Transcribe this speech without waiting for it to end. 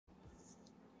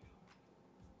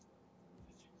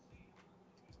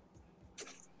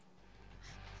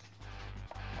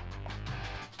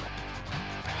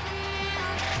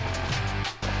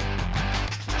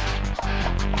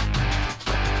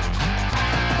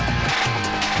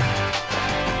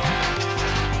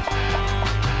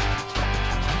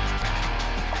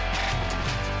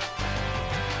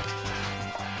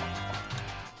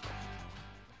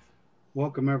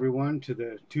Welcome everyone to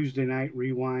the Tuesday Night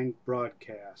Rewind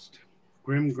broadcast.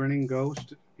 Grim Grinning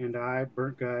Ghost and I,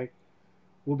 Burnt Guy,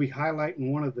 will be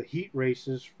highlighting one of the heat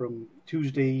races from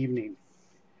Tuesday evening.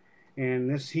 And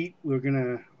this heat we're going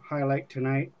to highlight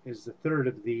tonight is the third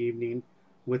of the evening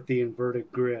with the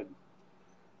inverted grid.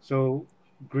 So,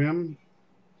 Grim,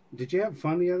 did you have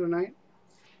fun the other night?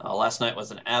 Last night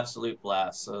was an absolute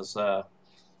blast. It was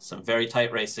some very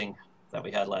tight racing that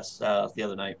we had the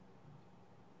other night.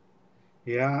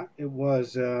 Yeah, it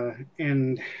was.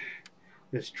 And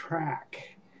this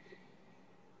track,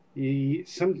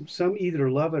 some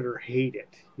either love it or hate it.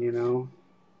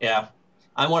 Yeah,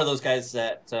 I'm one of those guys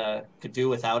that could do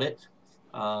without it.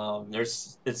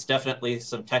 It's definitely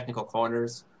some technical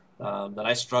corners that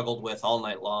I struggled with all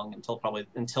night long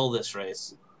until this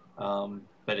race.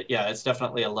 Yeah, it's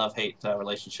definitely a love-hate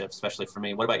relationship, especially for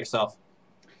me. What about yourself?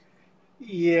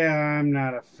 Yeah, I'm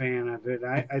not a fan of it.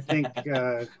 I think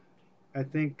I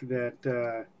think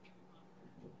that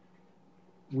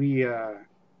we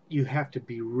you have to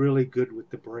be really good with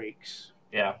the brakes.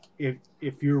 Yeah.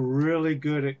 If you're really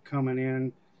good at coming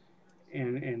in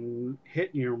and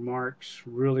hitting your marks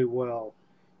really well,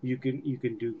 you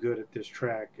can do good at this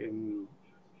track. And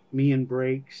me and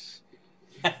brakes,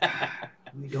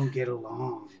 we don't get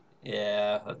along.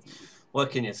 Yeah.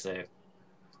 What can you say?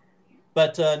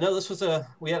 But no,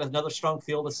 we had another strong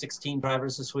field of 16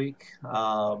 drivers this week.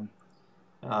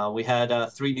 We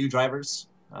had 3 new drivers.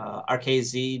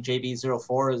 RKZ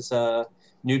JB04 is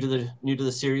new to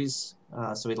the series,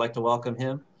 so we'd like to welcome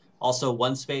him. Also,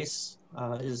 One Space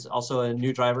is also a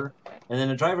new driver, and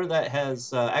then a driver that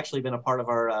has actually been a part of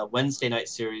our Wednesday night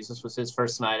series. This was his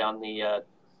first night on the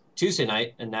Tuesday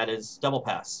night, and that is Double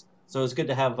Pass. So it was good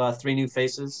to have 3 new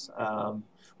faces.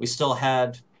 We still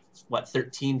had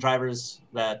 13 drivers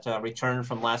that returned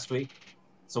from last week.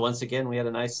 So once again, we had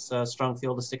a nice strong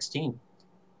field of 16.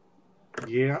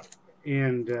 Yeah,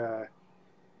 and the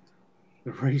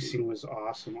racing was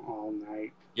awesome all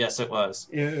night. Yes, it was.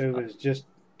 It was just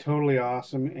totally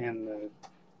awesome, and the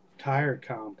tire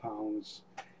compounds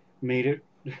made it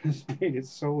made it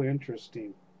so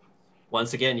interesting.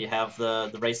 Once again, you have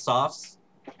the race softs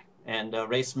and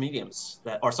race mediums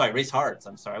race hards.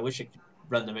 I'm sorry. I wish I could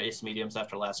run the race mediums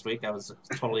after last week. I was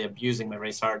totally abusing my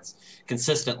race hards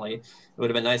consistently. It would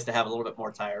have been nice to have a little bit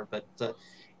more tire, but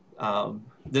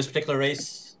this particular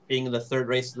race being the third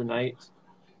race of the night,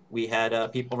 we had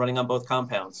people running on both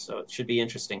compounds, so it should be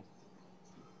interesting.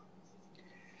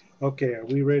 Okay, are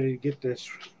we ready to get this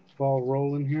ball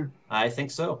rolling here? I think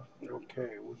so.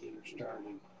 Okay, we'll get her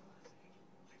started.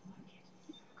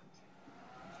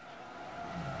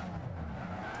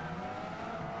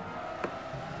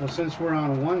 Well, since we're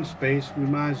on One Space, we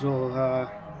might as well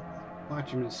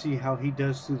watch him and see how he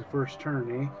does through the first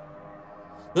turn, eh?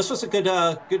 This was a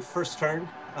good first turn.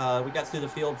 We got through the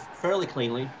field fairly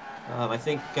cleanly. I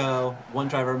think one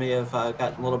driver may have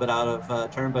gotten a little bit out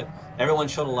of turn, but everyone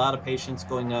showed a lot of patience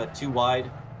going too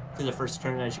wide through the first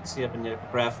turn. As you can see up in the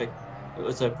graphic, it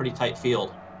was a pretty tight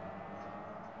field.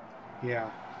 Yeah,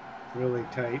 really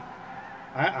tight.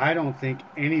 I don't think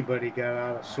anybody got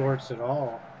out of sorts at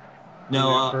all.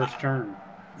 No, first turn.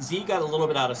 Z got a little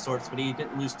bit out of sorts, but he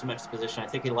didn't lose too much position. I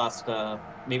think he lost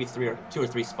maybe 2 or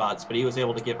 3 spots, but he was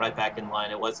able to get right back in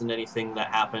line. It wasn't anything that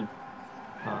happened.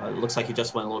 It looks like he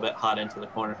just went a little bit hot into the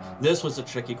corner. This was a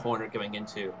tricky corner going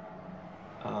into.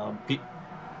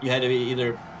 You had to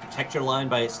either protect your line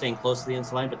by staying close to the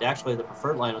inside line, but actually the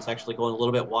preferred line was actually going a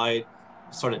little bit wide,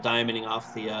 sort of diamonding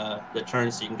off the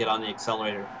turn so you can get on the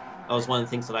accelerator. That was one of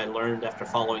the things that I learned after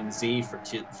following Z for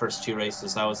first 2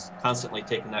 races. I was constantly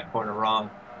taking that corner wrong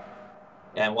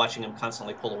and watching him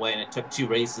constantly pull away, and it took 2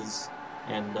 races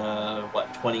and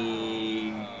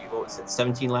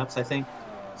 17 laps, I think.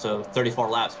 So 34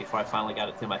 laps before I finally got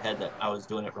it through my head that I was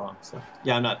doing it wrong. So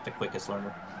yeah, I'm not the quickest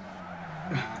learner.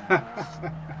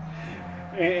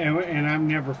 and I've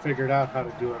never figured out how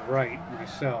to do it right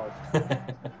myself.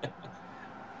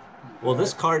 Well,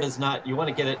 this car does not. You want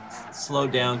to get it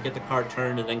slowed down, get the car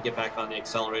turned, and then get back on the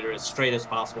accelerator as straight as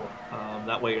possible.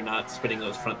 That way you're not spinning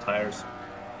those front tires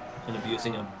and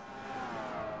abusing them.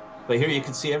 But here you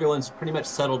can see everyone's pretty much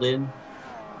settled in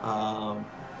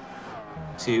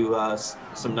to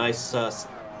some nice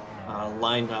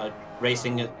line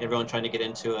racing. Everyone trying to get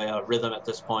into a rhythm at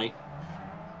this point.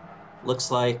 Looks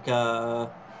like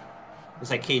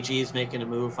KG is making a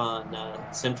move on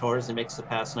Simtors and makes the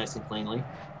pass nice and cleanly.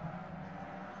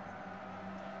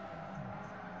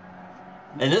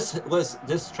 And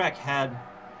this track had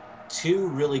 2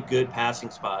 really good passing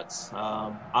spots.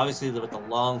 Obviously, with the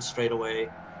long straightaway,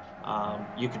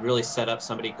 you could really set up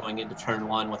somebody going into turn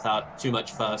 1 without too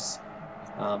much fuss.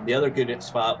 The other good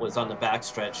spot was on the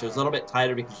backstretch. It was a little bit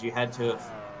tighter because you had to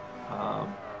have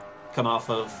come off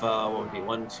of, what would it be,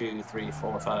 1, 2, 3,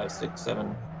 4, 5, 6,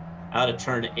 7, out of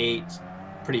turn 8,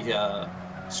 pretty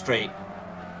straight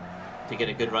to get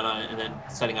a good run on it, and then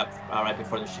setting up right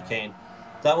before the chicane.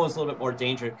 That one was a little bit more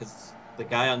dangerous because the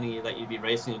guy on the that you'd be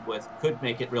racing with could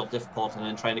make it real difficult, and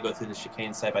then trying to go through the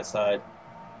chicane side by side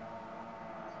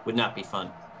would not be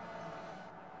fun.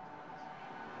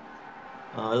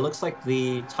 It looks like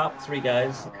the top 3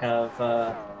 guys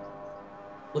have,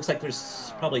 looks like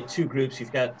there's probably 2 groups.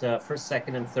 You've got first,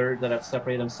 second, and third that have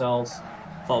separated themselves,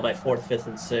 followed by fourth, fifth,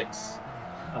 and sixth,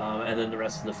 and then the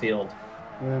rest of the field.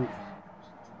 And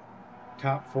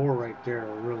top 4 right there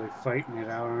are really fighting it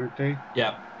out, aren't they?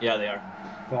 Yeah, they are.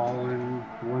 Falling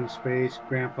one space.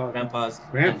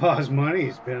 Grandpa's money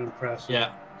has been impressive.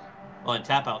 Yeah. Oh, and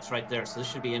tap out's right there, so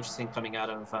this should be interesting coming out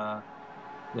of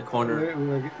the corner.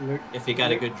 Look, if he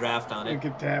got a good draft on it. Look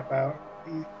at tap out.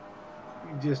 He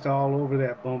just all over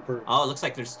that bumper. Oh, it looks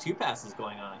like there's 2 passes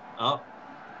going on. Oh.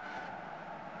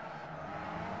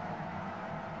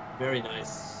 Very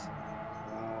nice.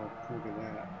 Wow, look at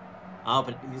that. Oh,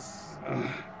 but he's...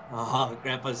 Oh,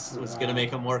 Grandpa was going to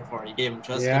make him work for it. He gave him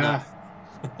just enough.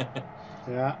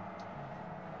 Yeah.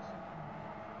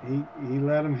 He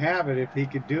let him have it if he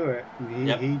could do it.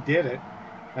 And he did it.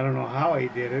 I don't know how he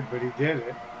did it, but he did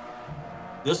it.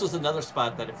 This was another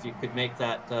spot that if you could make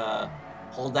that,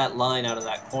 hold that line out of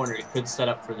that corner, it could set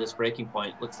up for this breaking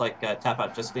point. Looks like Tap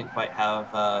Out just didn't quite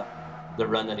have the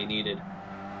run that he needed.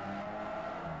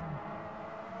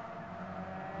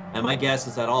 And my guess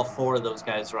is that all 4 of those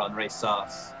guys are on race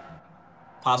softs.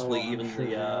 Possibly even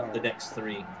the next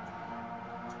 3.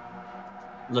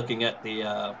 Looking at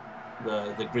the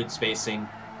grid spacing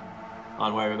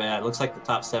on where everybody at. It looks like the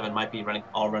top 7 might be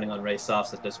all running on race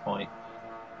softs at this point.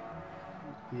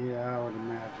 Yeah, I would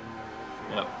imagine.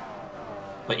 Yep.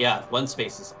 But yeah, one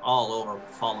space is all over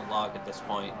fallen log at this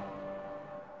point.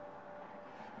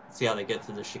 Let's see how they get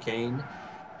to the chicane.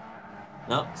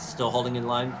 Nope, still holding in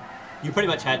line. You pretty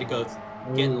much had to go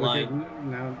get in line.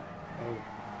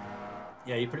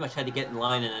 Yeah, you pretty much had to get in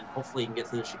line, and then hopefully you can get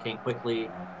to the chicane quickly.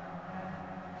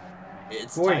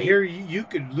 It's tight. Here you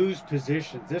could lose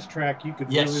positions. This track, you could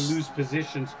really lose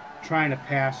positions trying to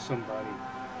pass somebody.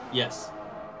 Yes,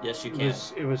 you can.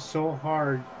 It was so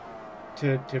hard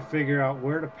to figure out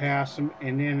where to pass them,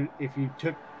 and then if you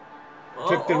took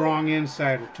the wrong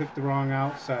inside or took the wrong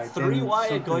outside. 3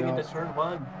 wide going into turn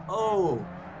 1. Oh,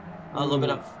 a little bit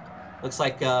of. Looks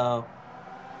like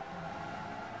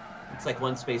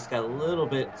one space got a little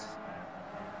bit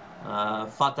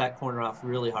fought that corner off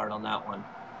really hard on that one,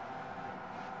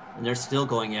 and they're still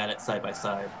going at it side by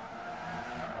side.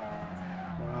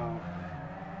 Wow.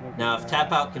 Now, if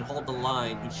Tap Out can hold the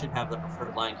line, he should have the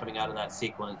preferred line coming out of that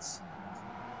sequence,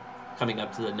 coming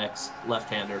up to the next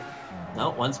left-hander.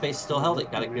 No, one space still held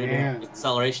it. Got a good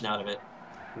acceleration out of it.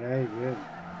 Yeah, he did.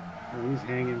 Well, he's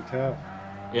hanging tough.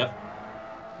 Yep.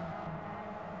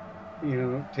 You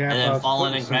know, Tap and then Out's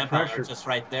Fallen and Grandpa are just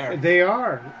right there. They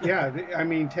are. Yeah, I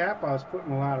mean, Tap Out's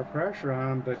putting a lot of pressure on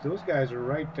them, but those guys are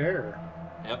right there.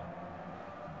 Yep.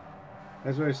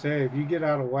 That's what I say. If you get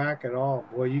out of whack at all,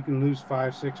 boy, you can lose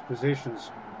 5, 6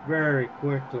 positions very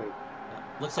quickly.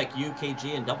 Looks like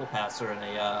UKG and Double Pass are in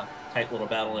a tight little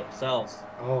battle themselves.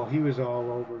 Oh, he was all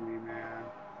over me, man.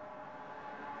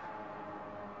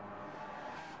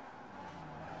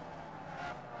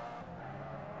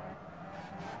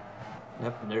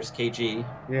 Yep, and there's KG.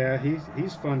 Yeah,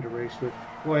 he's fun to race with.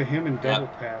 Boy, him and Double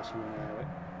Pass went at it.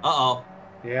 Uh-oh.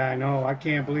 Yeah, I know. I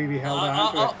can't believe he held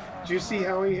on to it. Did you see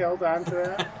how he held on to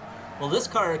that? Well, this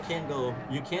car can go.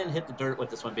 You can hit the dirt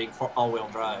with this one being all-wheel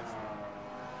drive.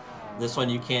 This one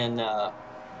you can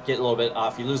get a little bit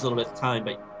off. You lose a little bit of time,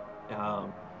 but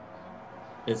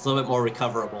it's a little bit more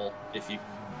recoverable if you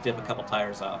dip a couple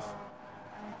tires off.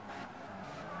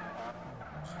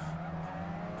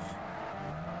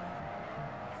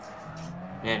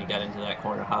 Man, he got into that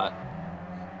corner hot.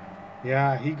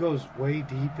 Yeah, he goes way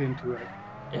deep into it.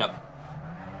 Yep.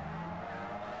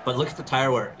 But look at the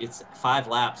tire wear. It's 5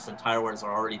 laps, and tire wears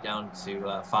are already down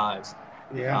to 5s.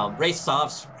 Yeah. Race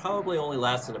softs probably only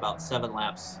lasted about 7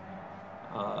 laps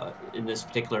in this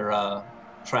particular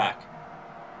track.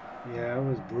 Yeah, it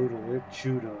was brutal. It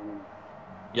chewed on him.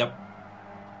 Yep.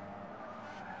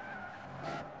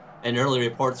 And early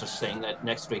reports are saying that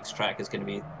next week's track is going to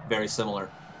be very similar.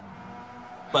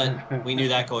 But we knew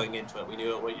that going into it. We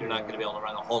knew you're not going to be able to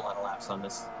run a whole lot of laps on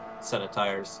this set of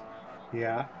tires.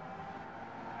 Yeah.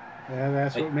 Yeah,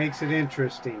 that's what makes it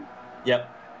interesting. Yep.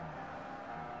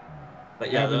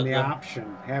 But yeah,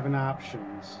 having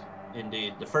options.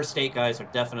 Indeed. The first 8 guys are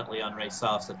definitely on race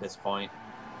softs at this point,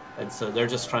 and so they're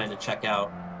just trying to check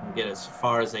out and get as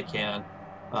far as they can.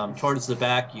 Towards the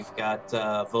back, you've got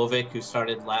Vovik, who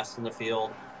started last in the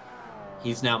field.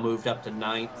 He's now moved up to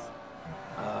 9th.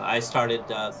 I started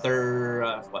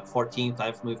 14th.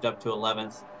 I've moved up to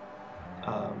 11th.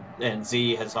 And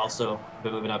Z has also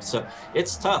been moving up. So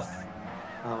it's tough.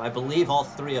 I believe all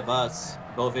 3 of us,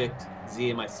 Vovik, Z,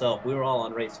 and myself, we were all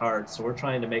on race hard. So we're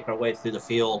trying to make our way through the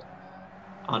field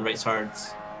on race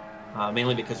hards,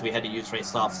 mainly because we had to use race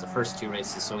softs the first 2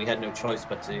 races. So we had no choice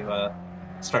but to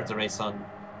start the race on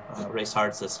race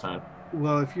hards this time.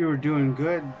 Well, if you were doing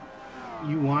good,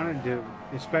 you wanted to,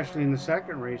 especially in the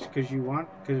second race, because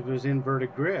it was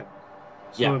inverted grid.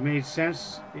 So Yeah. it made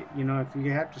sense, you know, if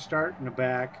you have to start in the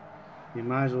back, you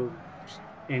might as well,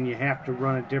 and you have to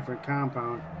run a different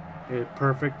compound, a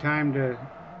perfect time to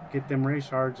get them race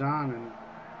hards on and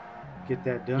get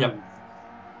that done. Yep.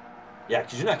 Yeah,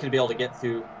 because you're not going to be able to get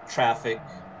through traffic.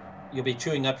 You'll be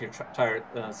chewing up your tire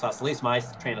sauce. At least my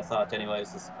train of thought,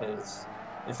 anyways, is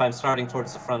if I'm starting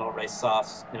towards the front, I'll race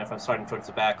softs, and if I'm starting towards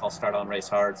the back, I'll start on race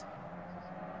hards,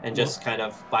 and just kind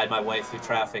of bide my way through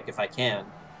traffic if I can,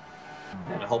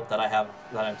 and I hope that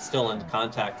I'm still in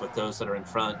contact with those that are in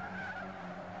front.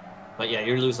 But yeah,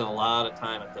 you're losing a lot of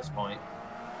time at this point.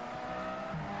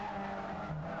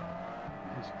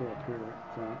 Let's go up here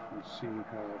at front and see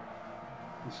how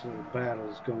this little battle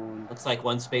is going. Looks like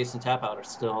 1 Space and Tap Out are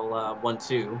still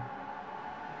 1-2.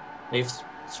 They've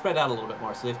spread out a little bit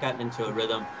more, so they've gotten into a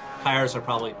rhythm. Tires are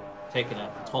probably taking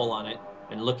a toll on it.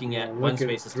 And looking at 1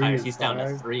 Space's tires, he's down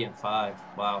to 3 and 5.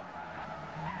 Wow.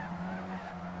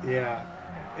 Yeah,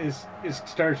 it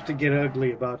starts to get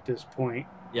ugly about this point.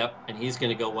 Yep, and he's going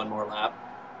to go 1 more lap.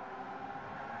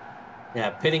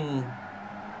 Yeah, pitting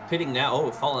now. Oh,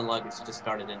 Fallen Lug has just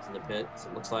started into the pits,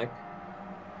 it looks like.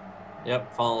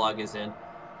 Yep, Fallen Lug is in.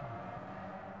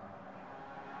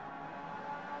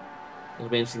 It'll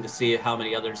be interesting to see how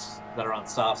many others that are on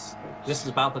softs. This is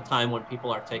about the time when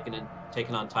people are taking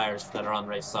on tires that are on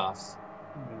race softs.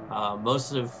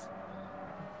 Most of,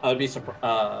 I would be surprised.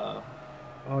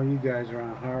 Oh, you guys are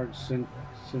on hard Centaur.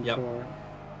 Yep.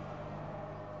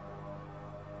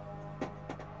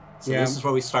 So this is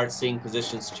where we start seeing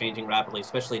positions changing rapidly,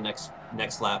 especially next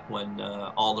lap when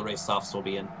all the race softs will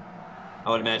be in. I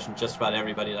would imagine just about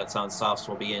everybody that's on softs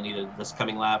will be in either this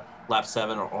coming lap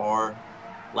 7, or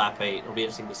lap 8. It'll be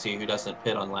interesting to see who doesn't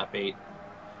pit on lap 8.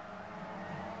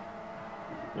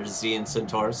 There's Z and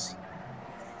Centaurs.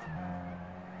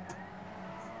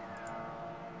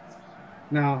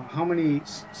 Now,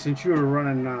 since you were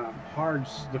running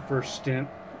hards the first stint,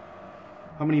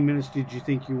 how many minutes did you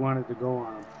think you wanted to go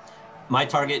on them? My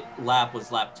target lap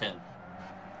was lap 10.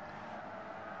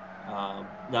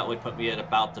 That would put me at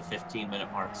about the 15-minute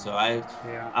mark. So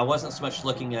I wasn't so much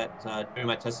looking at during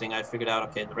my testing. I figured out,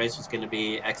 okay, the race was going to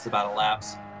be X amount of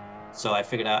laps. So I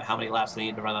figured out how many laps I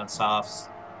needed to run on softs,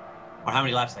 or how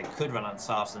many laps I could run on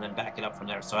softs, and then back it up from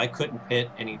there. So I couldn't pit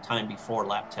any time before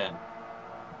lap 10.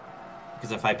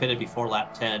 Because if I pitted before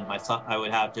lap 10, I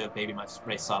would have to have baby my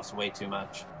race softs way too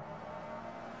much.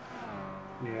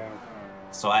 Yeah.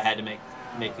 So I had to make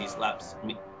these laps.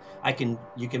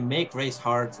 You can make race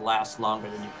hards last longer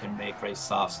than you can make race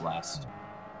softs last.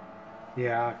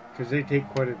 Yeah, because they take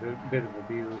quite a bit of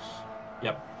abuse.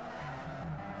 Yep.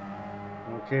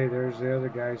 Okay, there's the other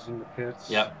guys in the pits.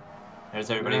 Yep.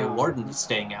 There's everybody. Wow. Warden's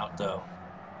staying out, though.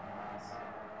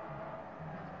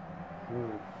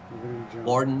 Oh,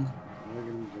 Warden.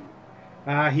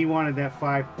 He wanted that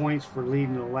 5 points for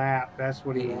leading the lap. That's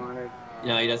what he wanted.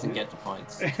 No, he doesn't get the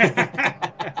points.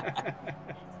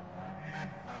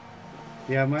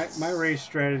 Yeah, my race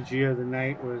strategy of the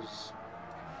night was,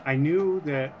 I knew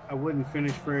that I wouldn't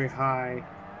finish very high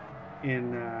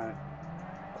in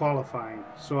qualifying,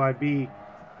 so I'd be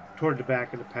toward the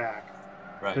back of the pack.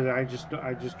 Right. Because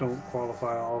I just don't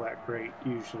qualify all that great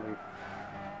usually.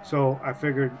 So I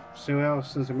figured,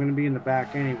 since I'm going to be in the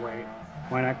back anyway,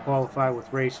 why not qualify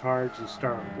with race hards and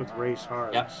start with race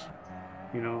hards? Yep.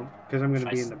 You know, because I'm going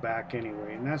to be in the back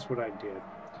anyway, and that's what I did.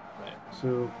 Right.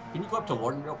 So, can you go up to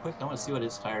Warden real quick? I want to see what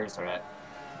his tires are at.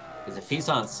 Because if he's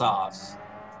on softs,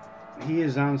 he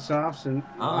is on softs, and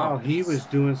wow, he was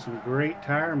doing some great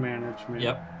tire management.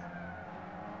 Yep.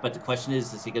 But the question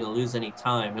is he going to lose any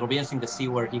time? It'll be interesting to see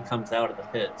where he comes out of the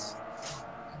pits.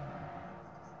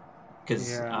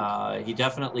 Because he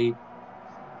definitely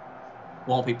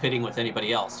won't be pitting with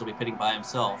anybody else. He'll be pitting by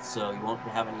himself, so he won't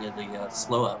have any of the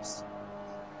slow-ups.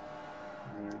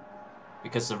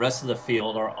 Because the rest of the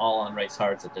field are all on race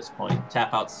hards at this point.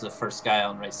 Tap Out's the first guy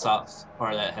on race softs,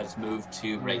 or that has moved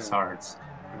to race hards.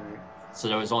 So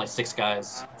there was only 5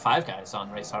 guys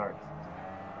on race hard.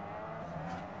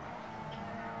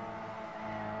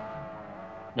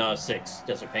 No, 6.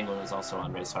 Desert Penguin is also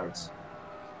on race hards.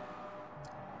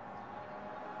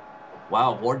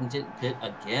 Wow, Warden didn't pit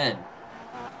again.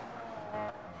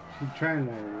 She's trying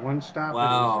to one stop.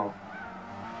 Wow.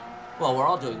 Well, we're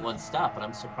all doing one stop, but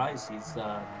I'm surprised he's.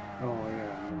 Oh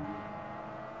yeah.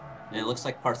 And it looks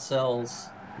like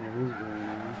Parcells. Yeah, he's doing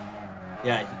that.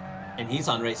 Yeah, and he's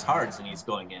on race hards and he's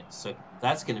going in, so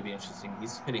that's going to be interesting.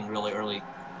 He's hitting really early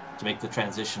to make the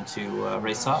transition to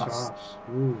race softs.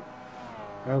 Ooh,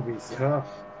 that'll be tough.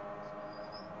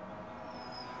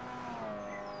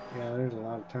 Yeah, there's a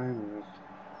lot of time left.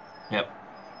 Yep.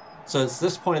 So it's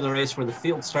this point of the race where the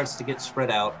field starts to get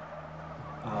spread out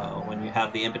when you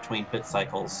have the in-between pit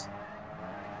cycles.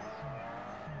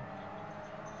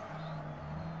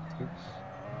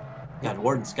 God,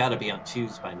 Warden's got to be on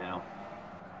 2s by now.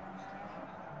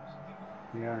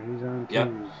 Yeah, he's on 2s. Yep,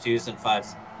 2s and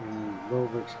 5s. And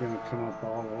Vovic's going to come up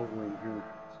all over him here.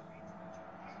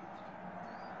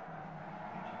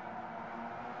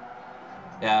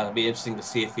 Yeah, it'll be interesting to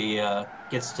see if he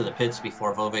gets to the pits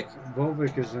before Vovic.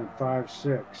 Vovic is in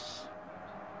 5-6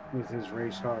 with his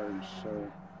race hards,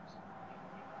 so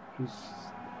he's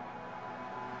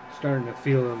starting to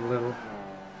feel it a little.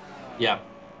 Yeah,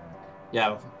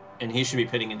 yeah, and he should be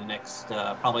pitting in the next,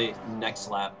 probably next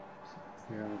lap.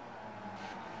 Yeah.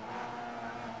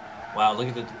 Wow, look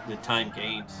at the time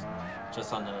gained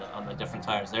just on the different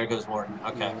tires. There goes Warden.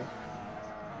 Okay. Yeah.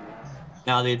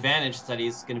 Now the advantage is that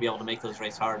he's going to be able to make those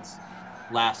race hards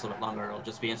last a little bit longer. It'll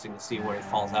just be interesting to see where he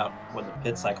falls out when the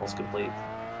pit cycle's complete.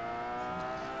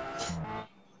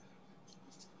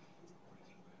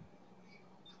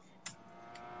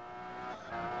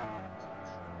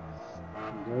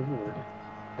 Good word.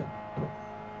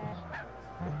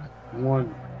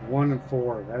 1 and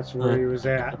 4. That's where he was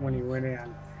at when he went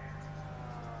in.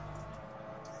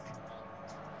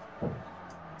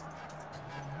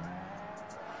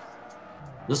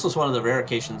 This was one of the rare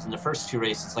occasions in the first 2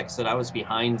 races. Like I said, I was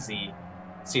behind Z,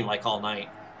 seemed like all night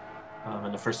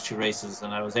in the first 2 races,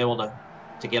 and I was able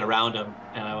to get around him.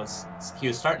 And he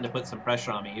was starting to put some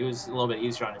pressure on me. He was a little bit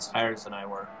easier on his tires than I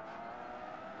were,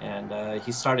 and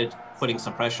he started putting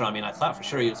some pressure on me. And I thought for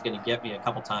sure he was going to get me a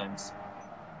couple times.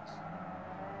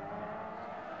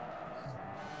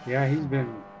 Yeah, he's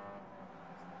been.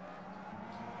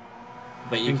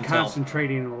 But you can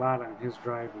concentrating a lot on his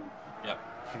driving. Yep.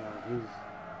 Yeah,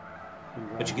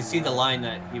 but you can see the line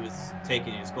that he was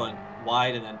taking. He was going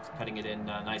wide and then cutting it in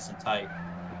nice and tight.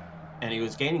 And he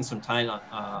was gaining some time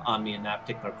on me in that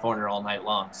particular corner all night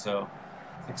long. So,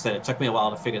 like I said, it took me a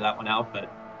while to figure that one out.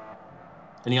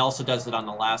 And he also does it on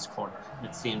the last corner.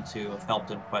 It seemed to have helped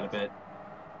him quite a bit.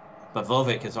 But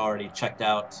Vovic has already checked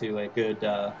out to a good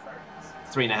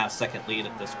 3.5 second lead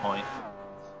at this point.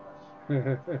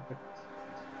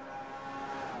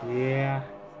 Yeah.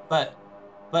 But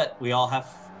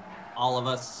all of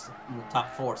us in the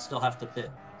top 4 still have to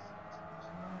pit.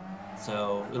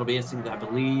 So it'll be interesting. I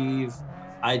believe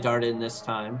I dart in this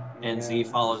time, and Z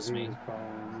follows me.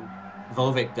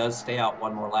 Vovic does stay out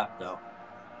 1 more lap, though.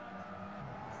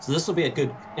 So this will be a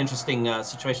good, interesting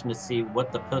situation to see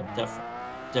what the pit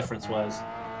difference was.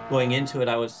 Going into it,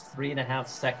 I was 3.5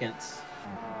 seconds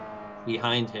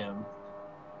behind him.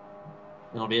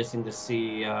 It'll be interesting to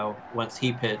see once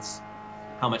he pits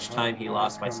how much time he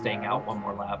lost by staying out 1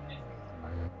 more lap.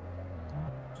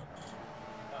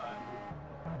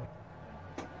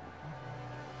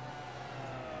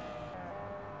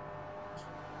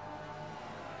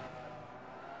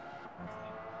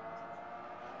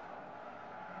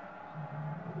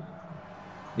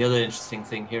 The other interesting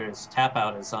thing here is Tap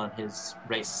Out is on his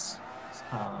race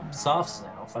softs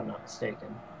now, if I'm not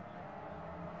mistaken.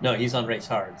 No, he's on race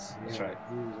hards. That's right.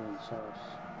 He's on softs.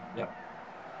 Yep.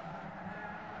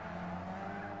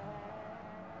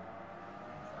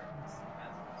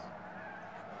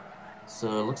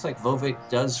 So it looks like Vovic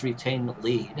does retain the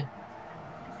lead.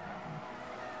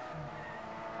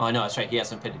 Oh, no, that's right. He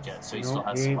hasn't pitted yet, so he still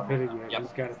has some. He ain't pitted yet. Yep.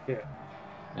 He's got to pit.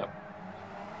 Yep.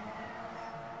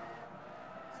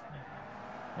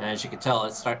 And as you can tell,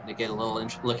 it's starting to get a little,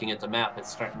 looking at the map,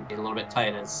 it's starting to get a little bit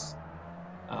tight as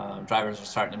drivers are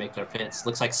starting to make their pits.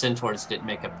 Looks like Centaurs didn't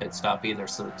make a pit stop either,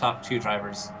 so the top 2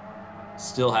 drivers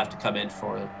still have to come in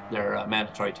for their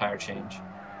mandatory tire change.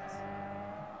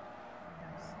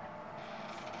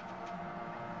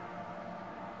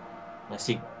 I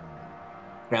see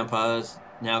Grandpa's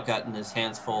now gotten his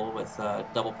hands full with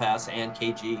Double Pass and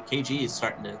KG. KG is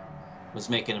was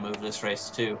making a move this race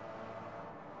too.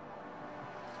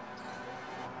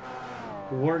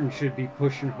 Warden should be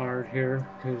pushing hard here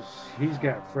because he's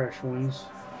got fresh ones.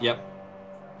 Yep.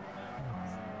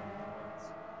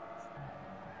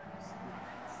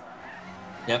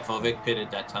 Yep, Vovik pitted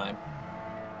that time.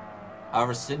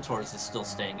 However, Centaurs is still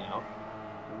staying out.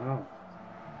 Wow.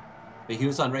 But he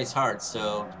was on race hard,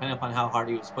 so depending upon how hard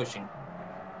he was pushing,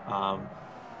 Yeah,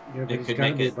 but it he's could got to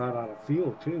make be it. about out of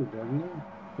fuel too, doesn't he?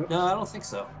 Whoops. No, I don't think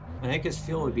so. I think his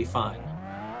fuel would be fine.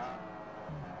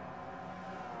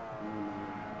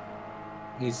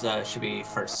 He's should be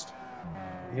first.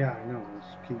 Yeah, I know. Let's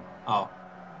keep. Oh.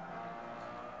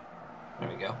 There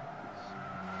we go.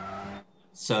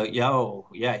 So,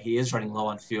 yeah, he is running low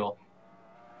on fuel.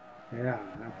 Yeah,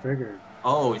 I figured.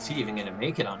 Oh, is he even going to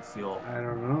make it on fuel? I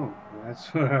don't know.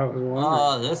 That's what I was wondering.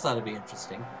 Oh, this ought to be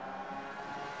interesting.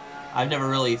 I've never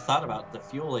really thought about the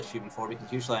fuel issue before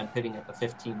because usually I'm pitting at the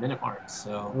 15-minute mark.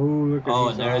 So. Oh, look at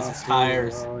and there's his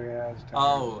tires. Oh, yeah, his tires.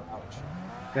 Oh, ouch.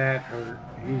 That hurt.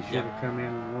 He should have come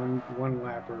in one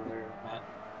lap earlier.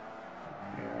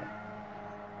 Yeah.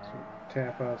 So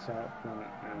tap us out front.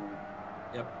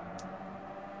 Yep.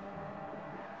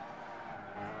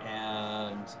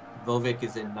 And Vovik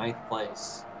is in 9th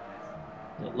place.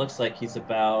 And it looks like he's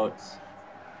about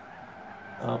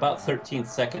 13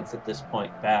 seconds at this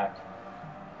point back.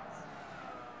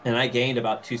 And I gained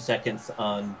about 2 seconds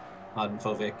on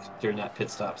Vovik during that pit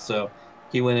stop. So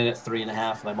he went in at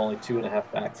 3.5, and I'm only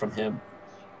 2.5 back from him.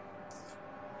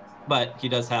 But he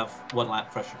does have 1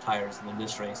 lap fresher tires, and in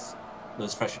this race,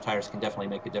 those fresher tires can definitely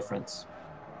make a difference.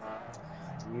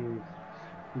 You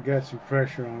got some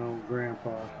pressure on old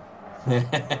Grandpa.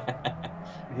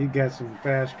 He got some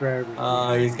fast drivers.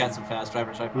 He's got some fast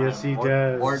drivers right behind Yes, him. he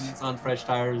does. Warden's on fresh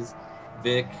tires.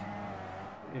 Vic.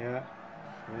 Yeah.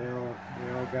 They all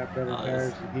got better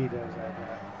tires than he does, I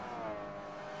bet.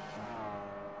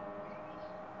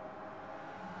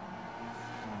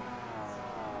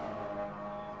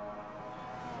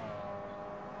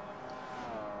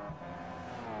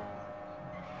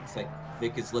 Looks like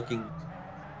Vic is looking.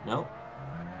 No.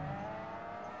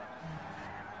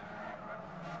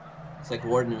 Looks like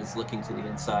Warden is looking to the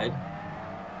inside.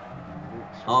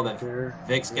 Oh, but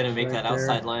Vic's going to make that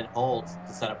outside line hold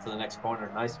to set up for the next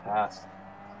corner. Nice pass.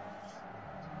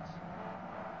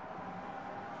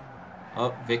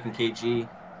 Oh, Vic and KG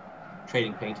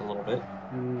trading paint a little bit.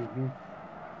 Mm-hmm.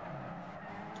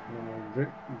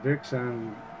 Vic's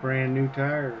on brand new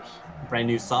tires. Brand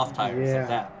new soft tires yeah. at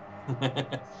that.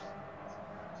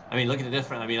 I mean, look at the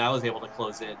difference. I mean, I was able to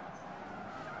close in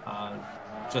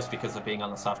just because of being on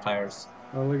the soft tires.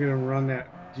 Oh, look at him run that.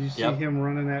 Did you see him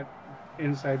running that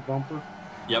inside bumper?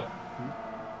 Yep.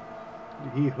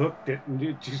 He hooked it and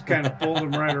it just kind of pulled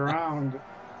him right around.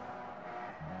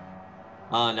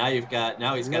 Now he's got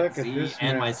Z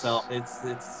and myself.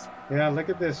 It's yeah, look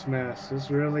at this mess. It's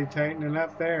really tightening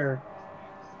up there.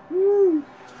 Woo!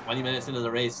 20 minutes into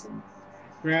the race and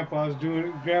Grandpa's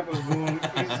doing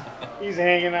he's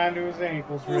hanging on to his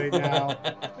ankles right now.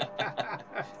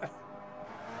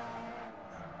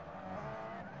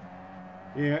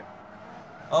 Yeah.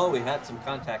 Oh, we had some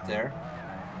contact there.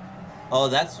 Oh,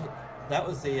 that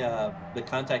was the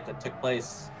contact that took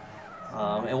place.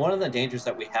 And one of the dangers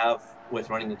that we have with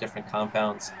running the different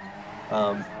compounds,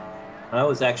 I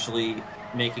was actually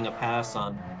making a pass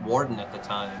on Warden at the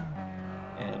time,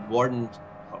 and Warden,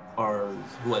 or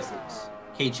who was it?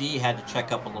 KG had to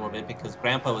check up a little bit because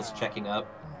Grandpa was checking up.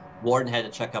 Warden had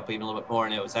to check up even a little bit more,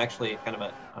 and it was actually kind of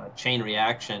a chain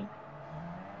reaction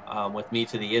with me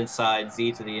to the inside,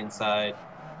 Z to the inside,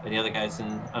 and the other guys.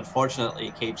 And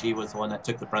unfortunately, KG was the one that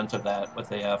took the brunt of that with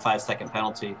a 5-second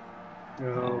penalty.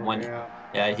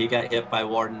 He got hit by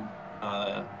Warden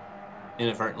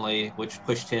inadvertently, which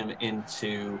pushed him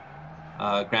into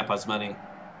Grandpa's money.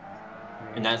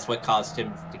 And that's what caused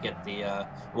him to get the, it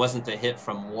wasn't the hit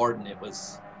from Warden, it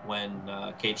was when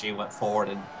KG went forward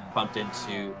and bumped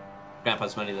into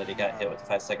Grandpa's money that he got hit with the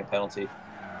 5-second penalty.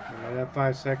 Yeah, that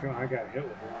 5-second, I got hit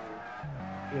with one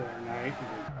the other night.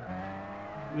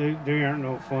 They aren't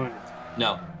no fun.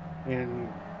 No.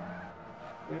 And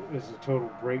it was a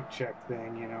total brake check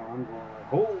thing, you know. I'm going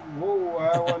like, whoa,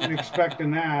 I wasn't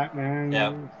expecting that, man.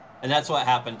 Yeah, and that's what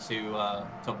happened to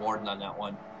Warden on that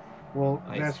one. Well,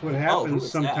 that's what happens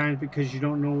sometimes because you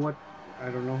don't know what. I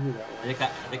don't know who that was. I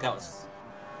think that was.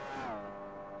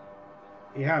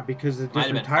 Yeah, because of the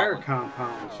different tire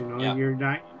compounds, you know, you're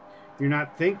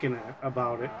not thinking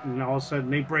about it, and all of a sudden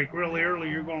they break really early.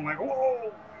 You're going like,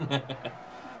 whoa,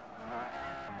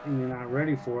 and you're not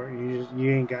ready for it.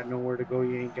 You ain't got nowhere to go.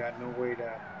 You ain't got no way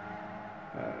to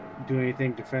do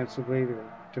anything defensively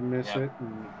to miss it.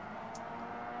 And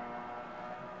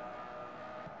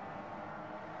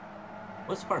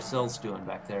What's Parcells doing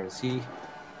back there? Is he?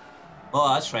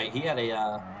 Oh, that's right. He had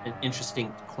an interesting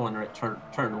corner at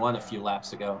turn one a few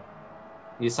laps ago.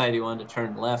 He decided he wanted to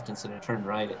turn left instead of turn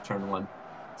right at turn one.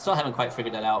 Still haven't quite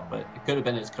figured that out, but it could have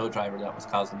been his co-driver that was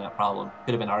causing that problem.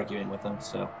 Could have been arguing with him.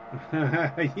 So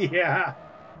Yeah,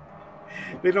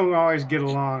 they don't always get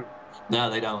along. no,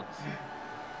 they don't.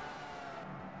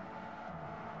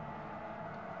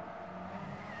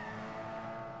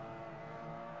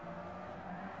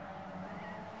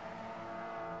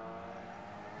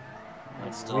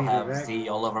 I still have Z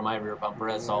all over my rear bumper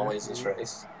as always this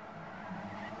race.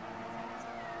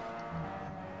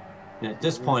 And at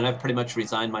this point, I've pretty much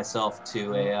resigned myself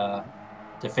to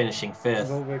to finishing fifth.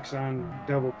 Vovic's on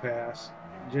double pass.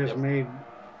 Just made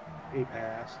a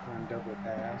pass on double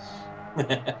pass.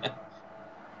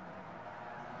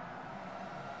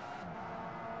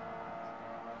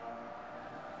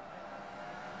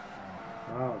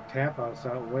 Wow, tap out's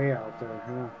way out there,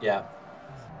 huh? Yeah.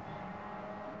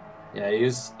 Yeah, he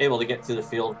was able to get through the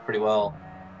field pretty well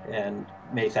and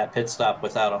make that pit stop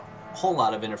without a whole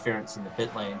lot of interference in the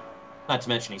pit lane. Not to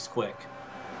mention he's quick.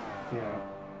 Yeah.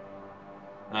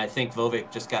 And I think Vovic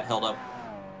just got held up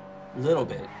a little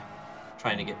bit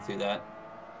trying to get through that.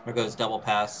 There goes double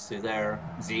pass through there.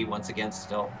 Z once again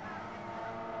still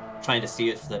trying to see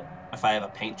if I have a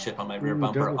paint chip on my rear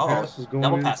bumper. Double pass is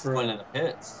going in the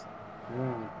pits.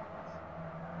 Yeah.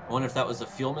 I wonder if that was a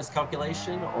fuel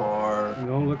miscalculation or...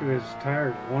 No, look at his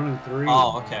tires, 1 and 3.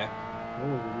 Oh, okay. Oh,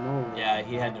 no. Yeah,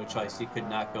 he had no choice. He could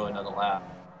not go another lap.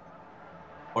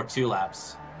 Or 2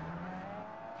 laps.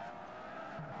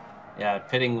 Yeah,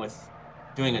 pitting with...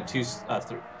 Doing a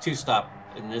two-stop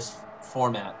in this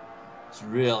format is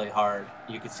really hard.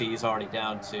 You can see he's already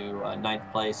down to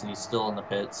 9th place and he's still in the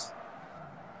pits.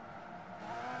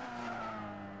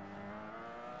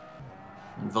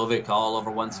 And Vovic all over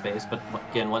one space, but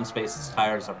again, one space's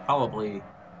tires are probably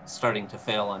starting to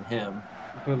fail on him.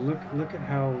 But look at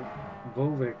how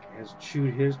Vovic has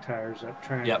chewed his tires up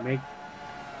trying to make...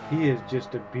 He has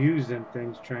just abused them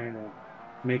things trying to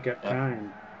make up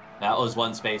time. That was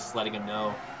one space letting him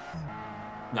know,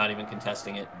 not even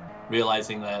contesting it,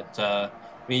 realizing that, I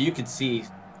mean, you could see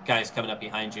guys coming up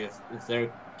behind you if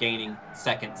they're gaining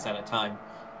seconds at a time.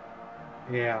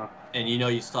 Yeah. And you know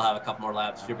you still have a couple more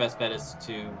laps. Your best bet is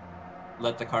to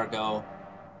let the car go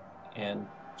and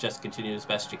just continue as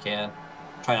best you can.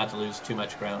 Try not to lose too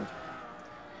much ground.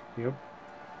 Yep.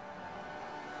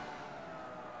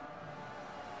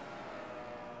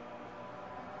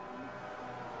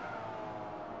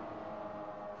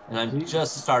 And I'm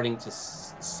just starting to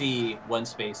see one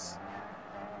space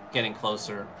getting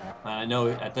closer. I know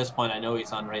at this point, I know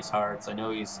he's on race hards. I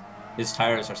know his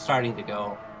tires are starting to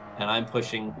go, and I'm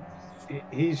pushing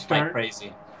like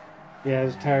crazy. Yeah,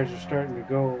 his tires are starting to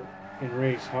go in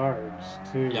race hards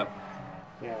too. Yep.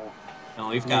 Yeah. And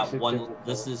we've got one.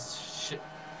 Difficult.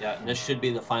 And this should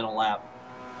be the final lap.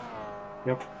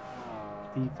 Yep.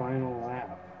 The final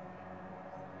lap.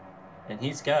 And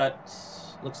he's got,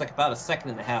 looks like about a 1.5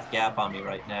 second gap on me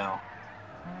right now.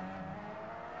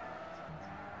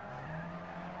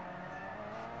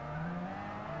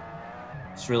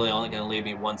 It's really only going to leave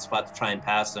me one spot to try and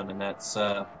pass him, and that's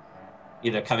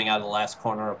either coming out of the last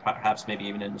corner or perhaps maybe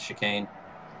even in the chicane.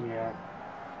 Yeah.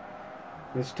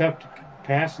 It's tough to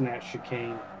pass in that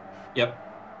chicane. Yep.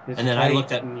 And then I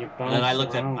looked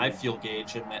at my fuel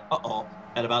gauge and went, uh-oh.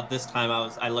 At about this time,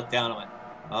 I looked down and went,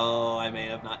 oh, I may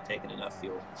have not taken enough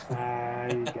fuel. You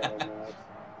got enough.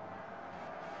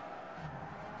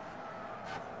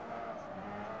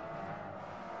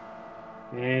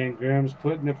 And Graham's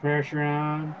putting the pressure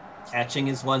on. Catching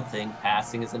is one thing,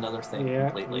 passing is another thing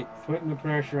completely. Putting the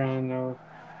pressure on, though.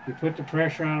 You put the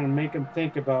pressure on and make them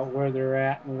think about where they're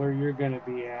at and where you're going to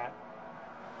be at.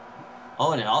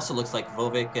 Oh, and it also looks like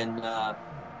Vovic and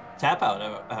Tap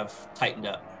Out have tightened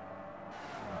up.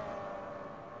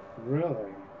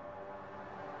 Really?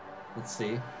 Let's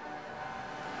see. Okay,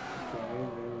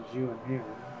 there's you and him.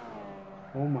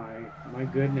 Oh my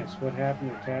goodness, what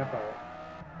happened to Tap Out?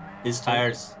 His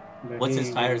tires. What's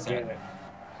his tires at?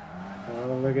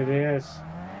 Oh, look at this.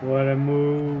 What a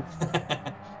move.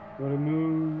 What a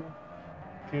move.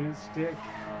 Can it stick?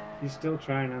 He's still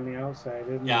trying on the outside,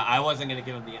 isn't he? Yeah, I wasn't going to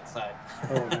give him the inside.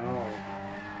 Oh, no.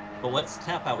 But what's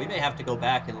Tap Out? We may have to go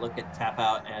back and look at Tap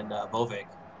Out and Vovic.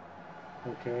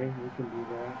 Okay, we can do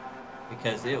that.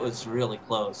 Because it was really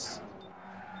close.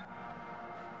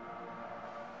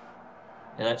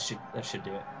 Yeah, that should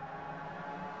do it.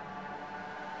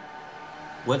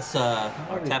 What's our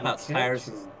Tap Out's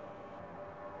tires?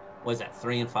 What is that,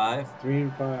 3 and 5? 3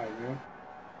 and 5, yeah.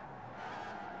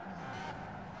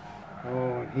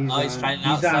 Oh, and Oh, he's trying he's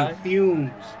on outside.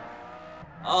 fumes.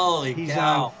 Holy He's on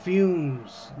cow!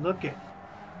 fumes. Look at.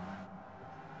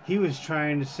 He was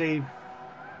trying to save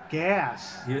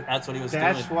gas. That's what he was doing.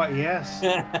 That's why. Yes,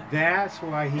 that's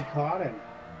why he caught him.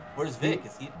 Where's He, Vic?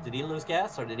 Did he lose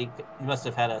gas or did he? He must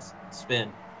have had a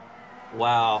spin.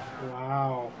 Wow,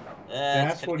 wow.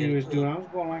 that's That's gonna what get he him was good. doing. I was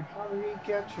going like, how did he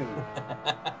catch him?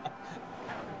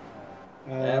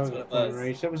 That That's was what a it fun was.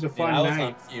 race. That was a And fun I was night.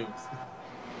 on fumes.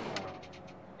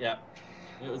 Yeah,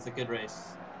 it was a good race.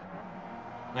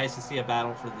 Nice to see a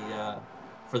battle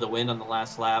for the win on the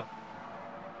last lap,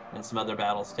 and some other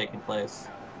battles taking place.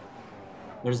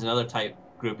 There's another type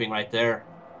grouping right there.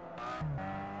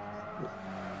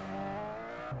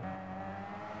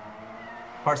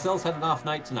 Parcells had an off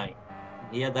night tonight.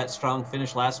 He had that strong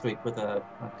finish last week with a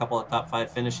couple of top 5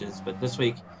 finishes, but this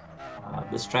week,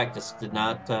 this track just did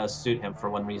not suit him for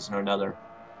one reason or another.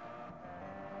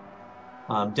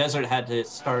 Desert had to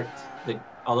start,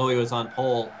 although he was on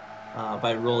pole,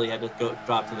 by rule he had to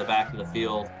drop to the back of the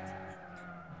field.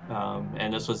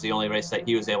 And this was the only race that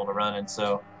he was able to run, and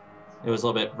so it was a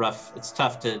little bit rough. It's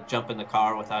tough to jump in the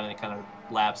car without any kind of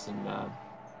laps and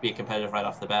be competitive right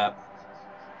off the bat.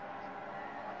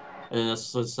 And then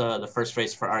this was the first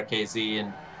race for RKZ,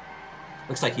 and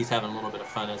looks like he's having a little bit of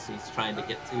fun as he's trying to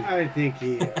get to. I think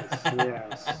he is.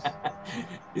 Yes.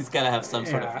 He's got to have some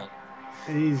sort of fun.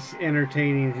 He's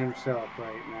entertaining himself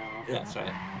right now. Yeah, that's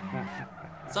right.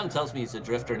 Something tells me he's a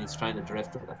drifter and he's trying to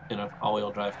drift in an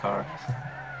all-wheel drive car.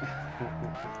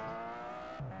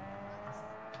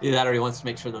 Either that or he wants to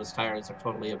make sure those tires are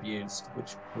totally abused,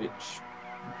 which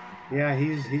yeah,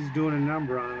 he's doing a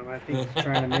number on them. I think he's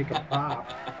trying to make them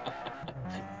pop.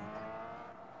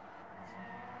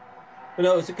 But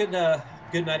no, it was a good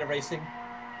night of racing.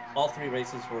 All 3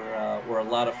 races were a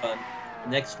lot of fun.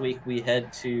 Next week we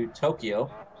head to Tokyo,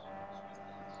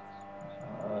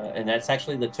 and that's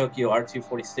actually the Tokyo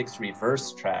R246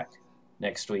 reverse track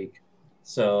next week.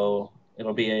 So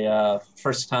it'll be a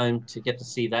first time to get to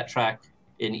see that track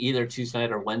in either Tuesday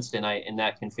night or Wednesday night in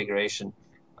that configuration.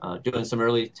 Doing some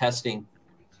early testing,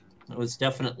 it was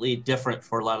definitely different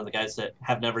for a lot of the guys that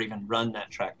have never even run that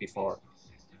track before.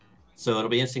 So it'll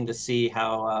be interesting to see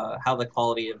how the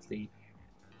quality of the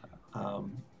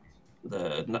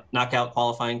knockout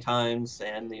qualifying times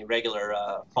and the regular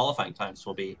qualifying times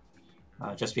will be,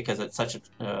 just because it's such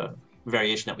a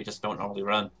variation that we just don't normally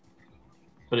run.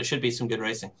 But it should be some good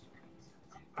racing.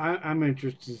 I'm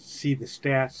interested to see the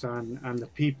stats on the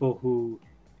people who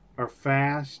are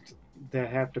fast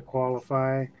that have to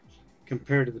qualify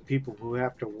compared to the people who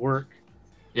have to work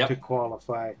to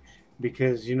qualify.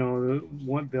 Because, you know,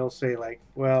 they'll say, like,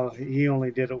 well, he only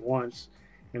did it once,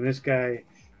 and this guy,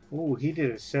 oh, he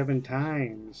did it 7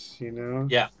 times, you know?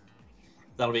 Yeah.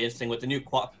 That'll be interesting. With the new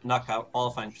knockout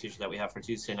qualifying procedure that we have for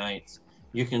Tuesday nights,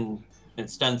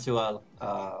 it's done through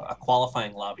a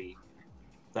qualifying lobby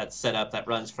that's set up that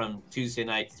runs from Tuesday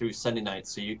night through Sunday night.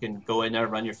 So you can go in there,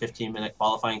 run your 15-minute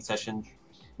qualifying session,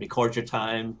 record your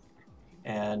time,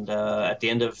 and at the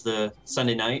end of the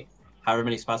Sunday night, however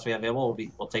many spots we have available,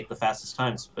 we'll take the fastest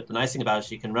times. But the nice thing about it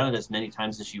is you can run it as many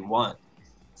times as you want.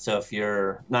 So if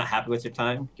you're not happy with your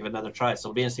time, give it another try. So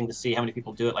it'll be interesting to see how many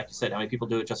people do it. Like you said, how many people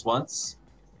do it just once,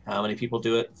 how many people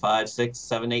do it 5, 6,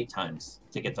 7, 8 times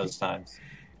to get those times.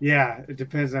 Yeah, it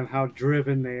depends on how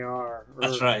driven they are.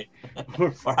 That's right.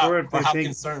 Or how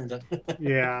concerned.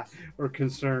 Yeah, or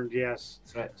concerned, yes.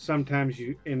 That's right. Sometimes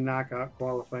in knockout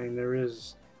qualifying, there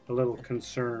is a little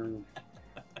concern.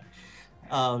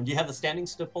 Do you have the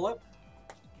standings to pull up?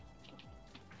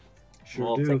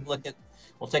 Sure do.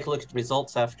 We'll take a look at the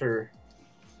results after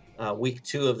week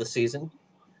 2 of the season.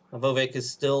 Vovek is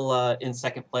still in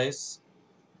second place.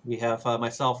 We have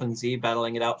myself and Z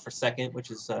battling it out for second,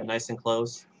 which is nice and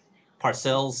close.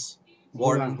 Parcells,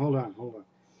 Warden. Hold on.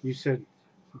 You said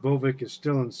Vovek is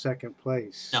still in second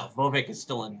place. No, Vovek is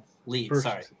still in lead. First,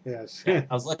 sorry. Yes. Yeah,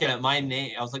 I was looking at my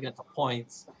name. I was looking at the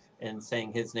points and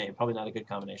saying his name. Probably not a good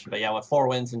combination. But yeah, with 4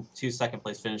 wins and 2 second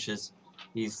place finishes,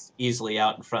 he's easily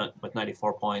out in front with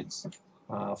 94 points.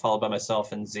 Followed by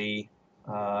myself and Z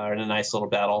are in a nice little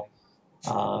battle.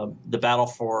 The battle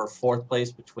for 4th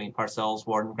place between Parcells,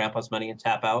 Warden, Grandpa's Money, and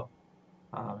Tap Out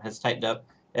has tightened up.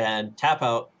 And Tap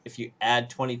Out, if you add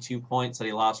 22 points that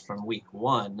he lost from week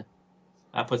 1,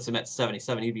 that puts him at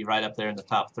 77. He'd be right up there in the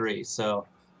top 3. So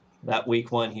that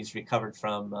week 1 he's recovered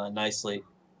from nicely.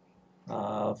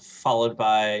 Followed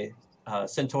by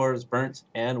Centaurs, Burnt,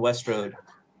 and Westroad.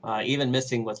 Even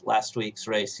missing with last week's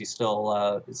race, he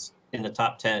still is in the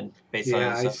top 10 based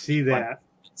on his I see that.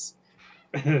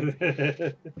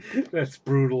 That's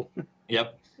brutal.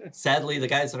 Yep. Sadly, the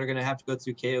guys that are going to have to go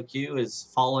through KOQ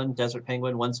is Fallen, Desert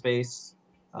Penguin, One Space,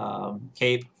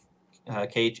 Cape,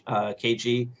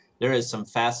 KG. There is some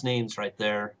fast names right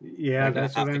there. Yeah, They're going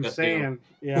that's to what have to I'm go through. saying.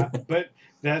 Yeah, but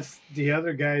that's the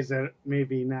other guys that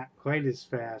maybe not quite as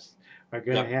fast are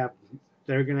gonna Yep, have.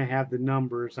 They're gonna have the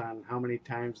numbers on how many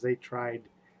times they tried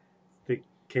the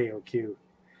KOQ.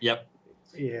 yep.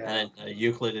 Yeah. And then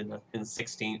Euclid in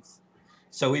 16th.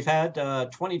 So we've had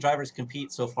 20 drivers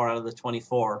compete so far out of the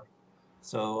 24.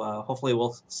 So hopefully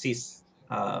we'll see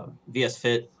VS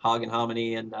Fit, Hog and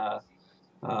Hominy, and uh,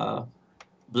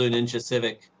 Blue Ninja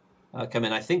Civic come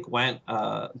in. I think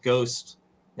Ghost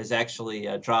is actually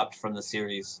dropped from the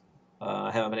series.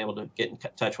 I haven't been able to get in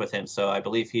touch with him, so I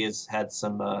believe he has had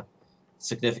some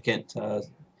significant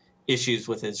issues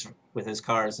with his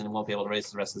cars and won't be able to race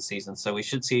the rest of the season. So we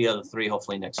should see the other three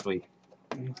hopefully next week.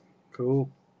 Cool.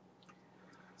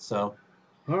 So.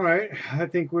 All right. I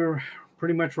think we're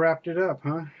pretty much wrapped it up,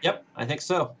 huh? Yep, I think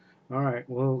so. All right.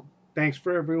 Well, thanks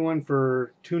for everyone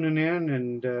for tuning in,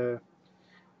 and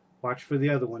watch for the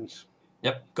other ones.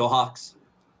 Yep, go Hawks.